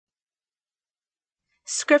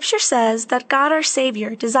Scripture says that God our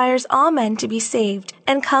Savior desires all men to be saved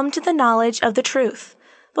and come to the knowledge of the truth.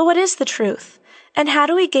 But what is the truth? And how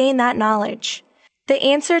do we gain that knowledge? The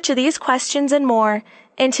answer to these questions and more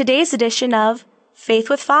in today's edition of Faith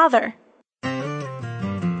with Father.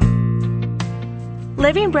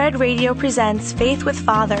 Living Bread Radio presents Faith with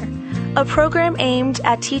Father, a program aimed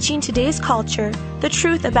at teaching today's culture the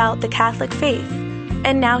truth about the Catholic faith.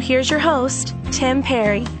 And now here's your host, Tim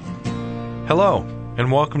Perry. Hello, and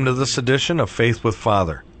welcome to this edition of Faith with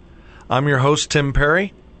Father. I'm your host, Tim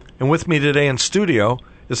Perry, and with me today in studio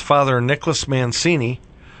is Father Nicholas Mancini,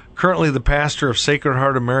 currently the pastor of Sacred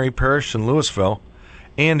Heart of Mary Parish in Louisville,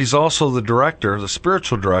 and he's also the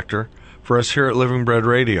spiritual director for us here at Living Bread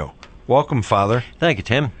Radio. Welcome, Father. Thank you,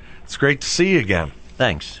 Tim. It's great to see you again.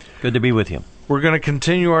 Thanks. Good to be with you. We're going to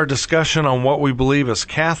continue our discussion on what we believe as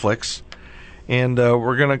Catholics, and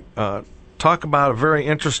we're going to talk about a very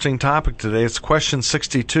interesting topic today. It's question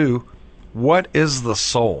 62. What is the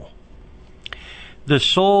soul? The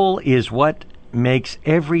soul is what makes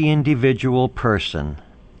every individual person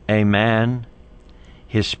a man,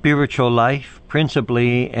 his spiritual life,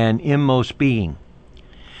 principally an inmost being.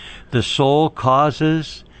 The soul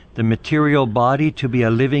causes the material body to be a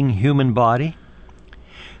living human body.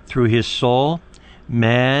 Through his soul,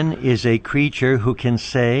 man is a creature who can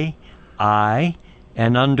say, I,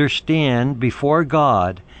 and understand before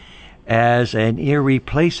God as an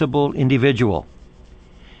irreplaceable individual.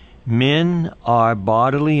 Men are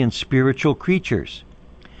bodily and spiritual creatures.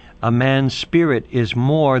 A man's spirit is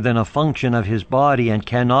more than a function of his body and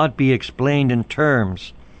cannot be explained in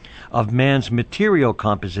terms of man's material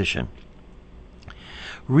composition.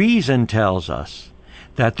 Reason tells us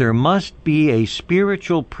that there must be a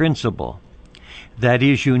spiritual principle that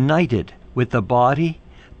is united with the body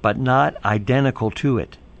but not identical to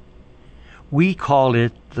it. We call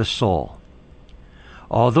it the soul.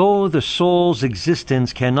 Although the soul's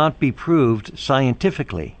existence cannot be proved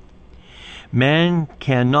scientifically, man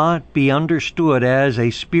cannot be understood as a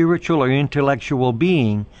spiritual or intellectual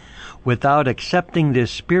being without accepting this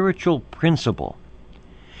spiritual principle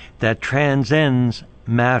that transcends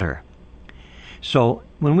matter. So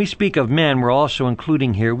when we speak of man, we're also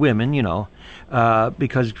including here women,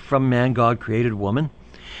 because from man God created woman.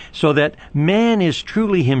 So that man is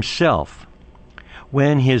truly himself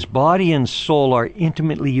when his body and soul are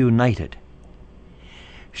intimately united.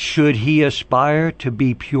 Should he aspire to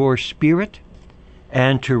be pure spirit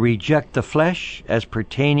and to reject the flesh as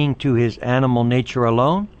pertaining to his animal nature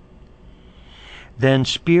alone, then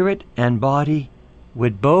spirit and body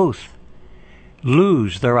would both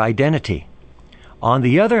lose their identity. On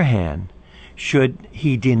the other hand, should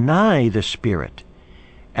he deny the spirit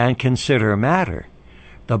and consider matter,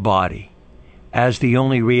 the body, as the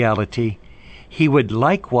only reality, he would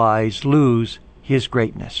likewise lose his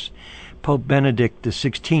greatness. Pope Benedict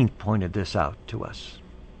XVI pointed this out to us.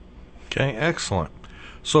 Okay, excellent.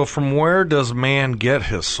 So from where does man get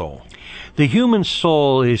his soul? The human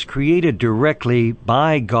soul is created directly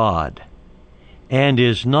by God and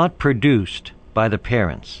is not produced by the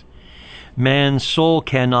parents. Man's soul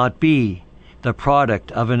cannot be the product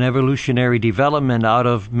of an evolutionary development out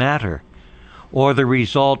of matter, or the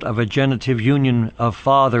result of a genitive union of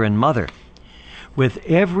father and mother. With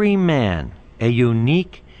every man, a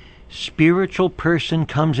unique spiritual person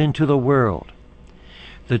comes into the world.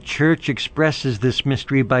 The Church expresses this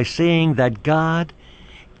mystery by saying that God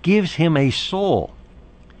gives him a soul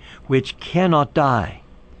which cannot die.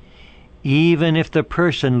 Even if the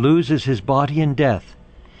person loses his body in death,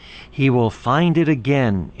 he will find it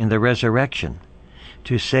again in the resurrection.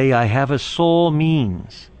 To say I have a soul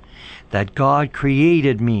means that God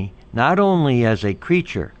created me not only as a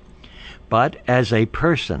creature, but as a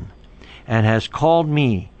person, and has called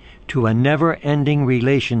me to a never-ending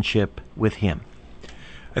relationship with him.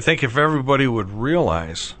 I think if everybody would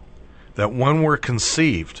realize that when we're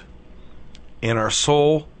conceived and our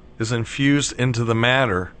soul is infused into the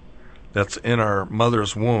matter that's in our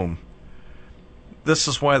mother's womb, this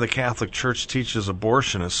is why the Catholic Church teaches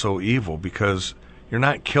abortion is so evil, because you're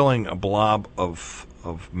not killing a blob of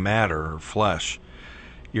matter or flesh.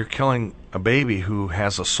 You're killing a baby who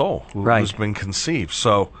has a soul, who's been conceived.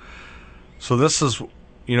 So this is,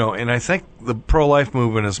 and I think the pro-life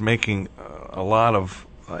movement is making a lot of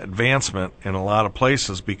advancement in a lot of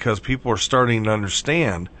places, because people are starting to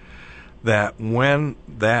understand that when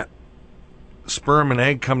that sperm and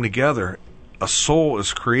egg come together, a soul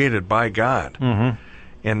is created by God. Mm-hmm.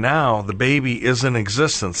 And now the baby is in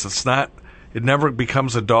existence. It never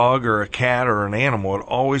becomes a dog or a cat or an animal. It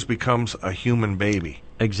always becomes a human baby.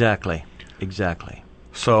 Exactly.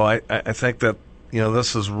 So I think that,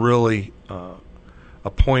 this is really a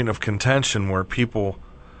point of contention where people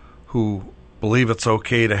who believe it's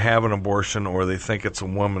okay to have an abortion, or they think it's a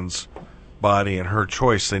woman's body and her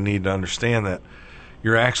choice, they need to understand that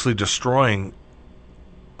you're actually destroying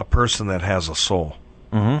a person that has a soul,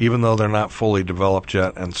 even though they're not fully developed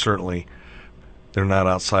yet, and certainly they're not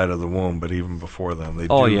outside of the womb, but even before then, they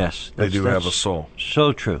do have a soul.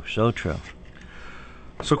 So true, so true.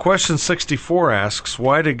 So question 64 asks,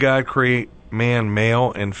 why did God create man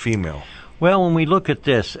male and female? Well, when we look at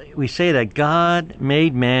this, we say that God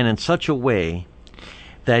made man in such a way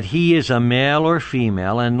that he is a male or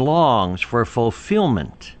female and longs for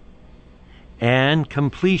fulfillment and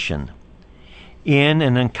completion in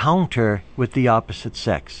an encounter with the opposite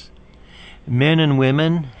sex. Men and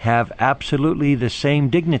women have absolutely the same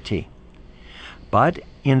dignity, but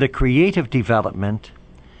in the creative development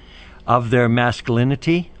of their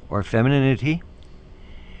masculinity or femininity,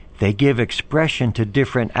 they give expression to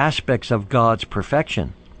different aspects of God's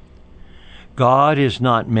perfection. God is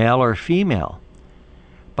not male or female,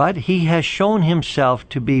 but he has shown himself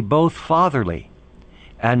to be both fatherly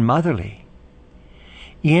and motherly.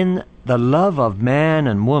 In the love of man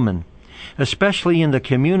and woman, especially in the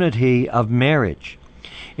community of marriage,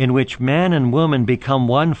 in which man and woman become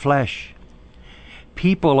one flesh,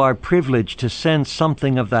 people are privileged to sense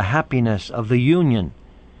something of the happiness of the union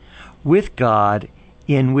with God,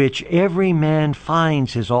 in which every man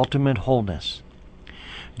finds his ultimate wholeness.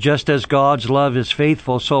 Just as God's love is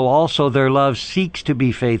faithful, so also their love seeks to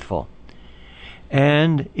be faithful.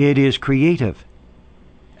 And it is creative,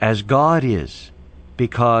 as God is,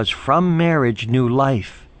 because from marriage new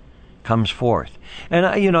life comes forth.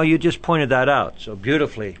 And you just pointed that out so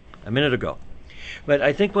beautifully a minute ago. But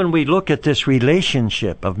I think when we look at this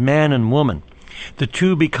relationship of man and woman, the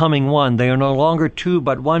two becoming one, they are no longer two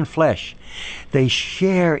but one flesh. They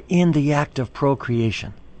share in the act of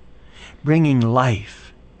procreation, bringing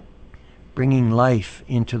life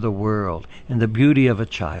into the world and the beauty of a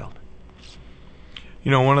child.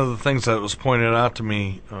 One of the things that was pointed out to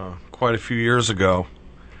me quite a few years ago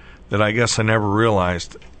that I guess I never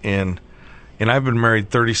realized, and I've been married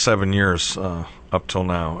 37 years up till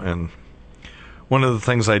now, and one of the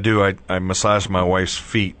things I do, I massage my wife's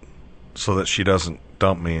feet so that she doesn't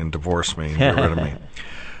dump me and divorce me and get rid of me.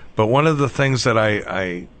 But one of the things that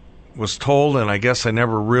I was told, and I guess I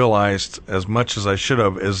never realized as much as I should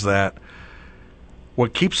have, is that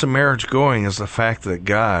what keeps a marriage going is the fact that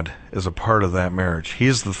God is a part of that marriage. He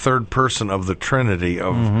is the third person of the Trinity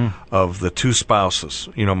of the two spouses,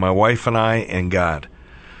 my wife and I and God.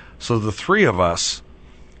 So the three of us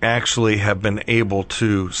actually have been able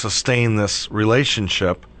to sustain this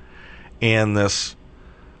relationship and this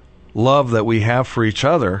love that we have for each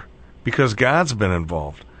other because God's been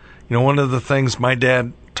involved. One of the things my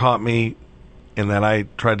dad taught me and that I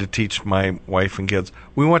tried to teach my wife and kids,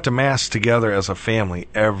 we went to Mass together as a family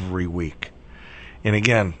every week. And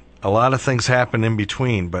again, a lot of things happen in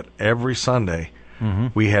between, but every Sunday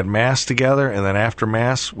we had Mass together, and then after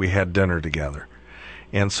Mass we had dinner together.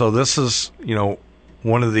 And so this is,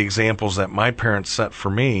 one of the examples that my parents set for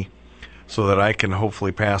me so that I can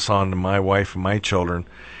hopefully pass on to my wife and my children,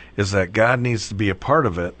 is that God needs to be a part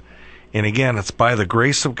of it. And again, it's by the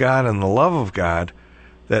grace of God and the love of God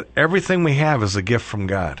that everything we have is a gift from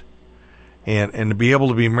God. And to be able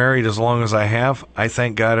to be married as long as I have, I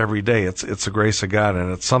thank God every day. It's the grace of God,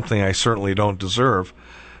 and it's something I certainly don't deserve.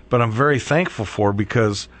 But I'm very thankful for,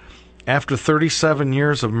 because after 37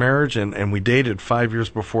 years of marriage, and we dated 5 years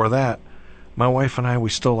before that, my wife and I, we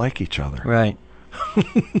still like each other. Right.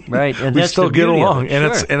 Right. And we that's still the get beauty along. of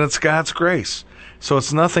it. And it's God's grace. So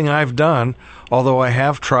it's nothing I've done, although I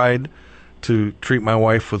have tried to treat my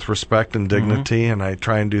wife with respect and dignity, and I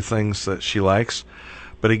try and do things that she likes.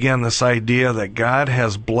 But again, this idea that God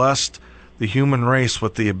has blessed the human race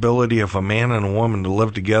with the ability of a man and a woman to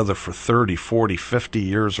live together for 30, 40, 50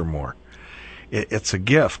 years or more. It's a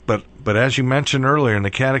gift. But as you mentioned earlier, and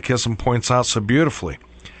the Catechism points out so beautifully,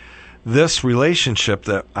 this relationship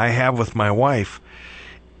that I have with my wife,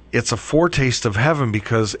 it's a foretaste of heaven,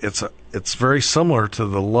 because it's very similar to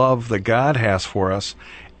the love that God has for us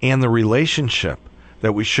and the relationship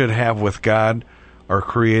that we should have with God, our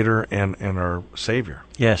Creator, and our Savior.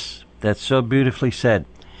 Yes, that's so beautifully said.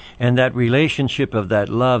 And that relationship of that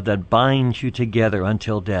love that binds you together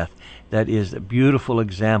until death, that is a beautiful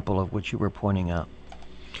example of what you were pointing out.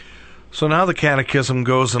 So now the Catechism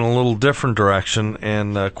goes in a little different direction,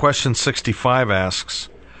 and question 65 asks,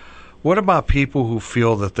 what about people who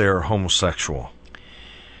feel that they are homosexual?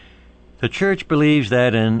 The Church believes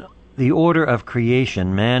that in the order of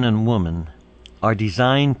creation, man and woman are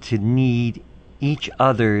designed to need each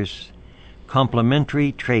other's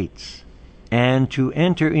complementary traits and to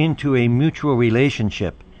enter into a mutual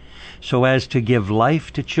relationship so as to give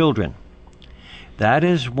life to children. That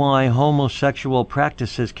is why homosexual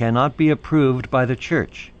practices cannot be approved by the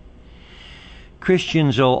Church.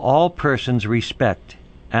 Christians owe all persons respect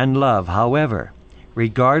and love, however,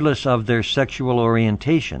 regardless of their sexual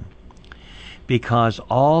orientation, because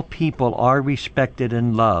all people are respected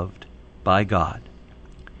and loved by God.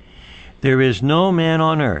 There is no man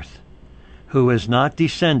on earth who is not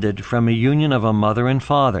descended from a union of a mother and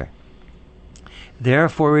father.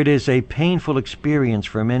 Therefore, it is a painful experience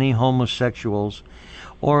for many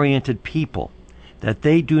homosexuals-oriented people that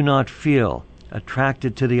they do not feel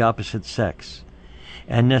attracted to the opposite sex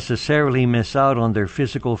and necessarily miss out on their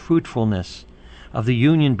physical fruitfulness of the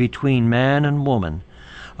union between man and woman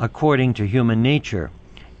according to human nature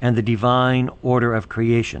and the divine order of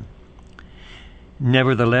creation.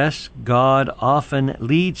 Nevertheless, God often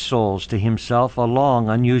leads souls to himself along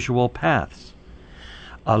unusual paths.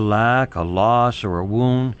 A lack, a loss, or a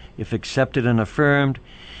wound, if accepted and affirmed,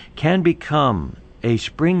 can become a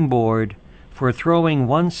springboard for throwing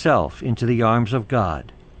oneself into the arms of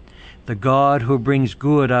God, the God who brings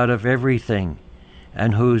good out of everything,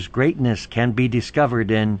 and whose greatness can be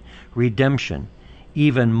discovered in redemption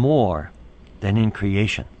even more than in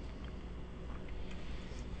creation.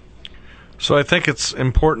 So I think it's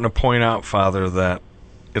important to point out, Father, that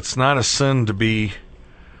it's not a sin to be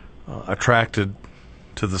attracted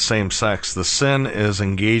to the same sex. The sin is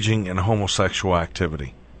engaging in homosexual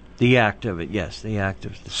activity. The act of it, yes, the act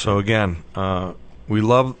of the sin. So again, we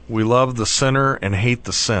love the sinner and hate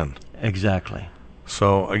the sin. Exactly.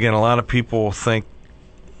 So again, a lot of people think,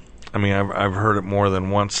 I mean, I've heard it more than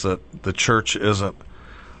once, that the church isn't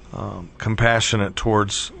compassionate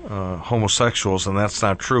towards homosexuals, and that's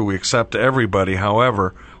not true. We accept everybody.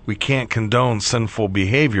 However, we can't condone sinful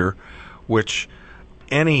behavior, which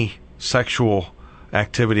any sexual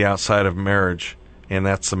activity outside of marriage, and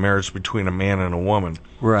that's the marriage between a man and a woman,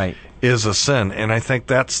 right, is a sin. And I think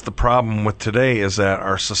that's the problem with today, is that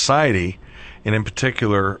our society, and in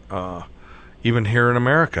particular, even here in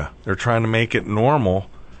America, they're trying to make it normal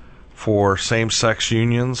for same-sex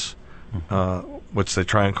unions, which they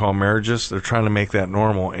try and call marriages. They're trying to make that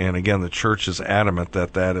normal, and again, the church is adamant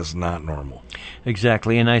that that is not normal.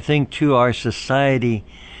 Exactly, and I think, too, our society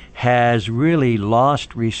has really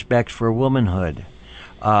lost respect for womanhood.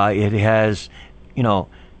 It has,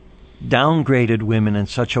 downgraded women in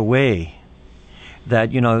such a way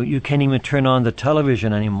that, you can't even turn on the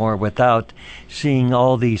television anymore without seeing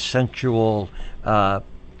all these sensual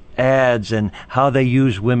ads and how they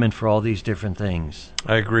use women for all these different things.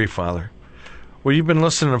 I agree, Father. Well, you've been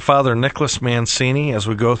listening to Father Nicholas Mancini as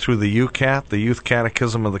we go through the UCAT, the Youth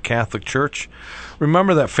Catechism of the Catholic Church.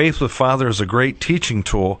 Remember that Faith with Father is a great teaching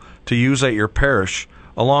tool to use at your parish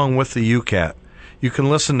along with the UCAT. You can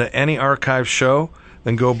listen to any archive show,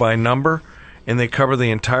 then go by number, and they cover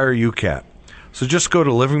the entire UCAT. So just go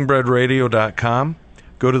to livingbreadradio.com,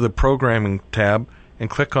 go to the programming tab, and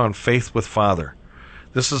click on Faith with Father.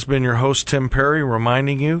 This has been your host, Tim Perry,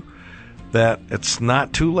 reminding you that it's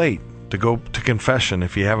not too late to go to confession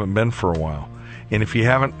if you haven't been for a while. And if you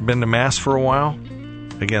haven't been to Mass for a while,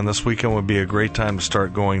 again, this weekend would be a great time to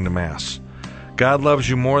start going to Mass. God loves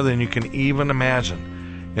you more than you can even imagine.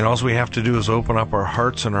 And all we have to do is open up our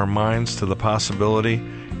hearts and our minds to the possibility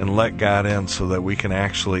and let God in so that we can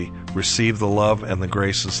actually receive the love and the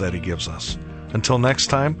graces that He gives us. Until next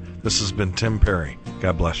time, this has been Tim Perry.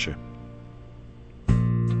 God bless you.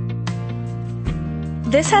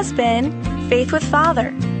 This has been Faith with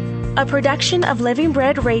Father, a production of Living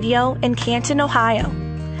Bread Radio in Canton, Ohio.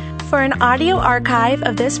 For an audio archive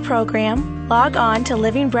of this program, log on to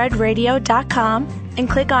livingbreadradio.com and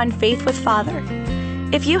click on Faith with Father.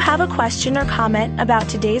 If you have a question or comment about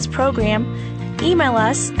today's program, email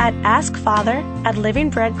us at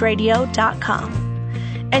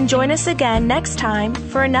askfather@livingbreadradio.com. And join us again next time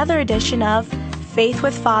for another edition of Faith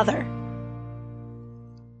with Father.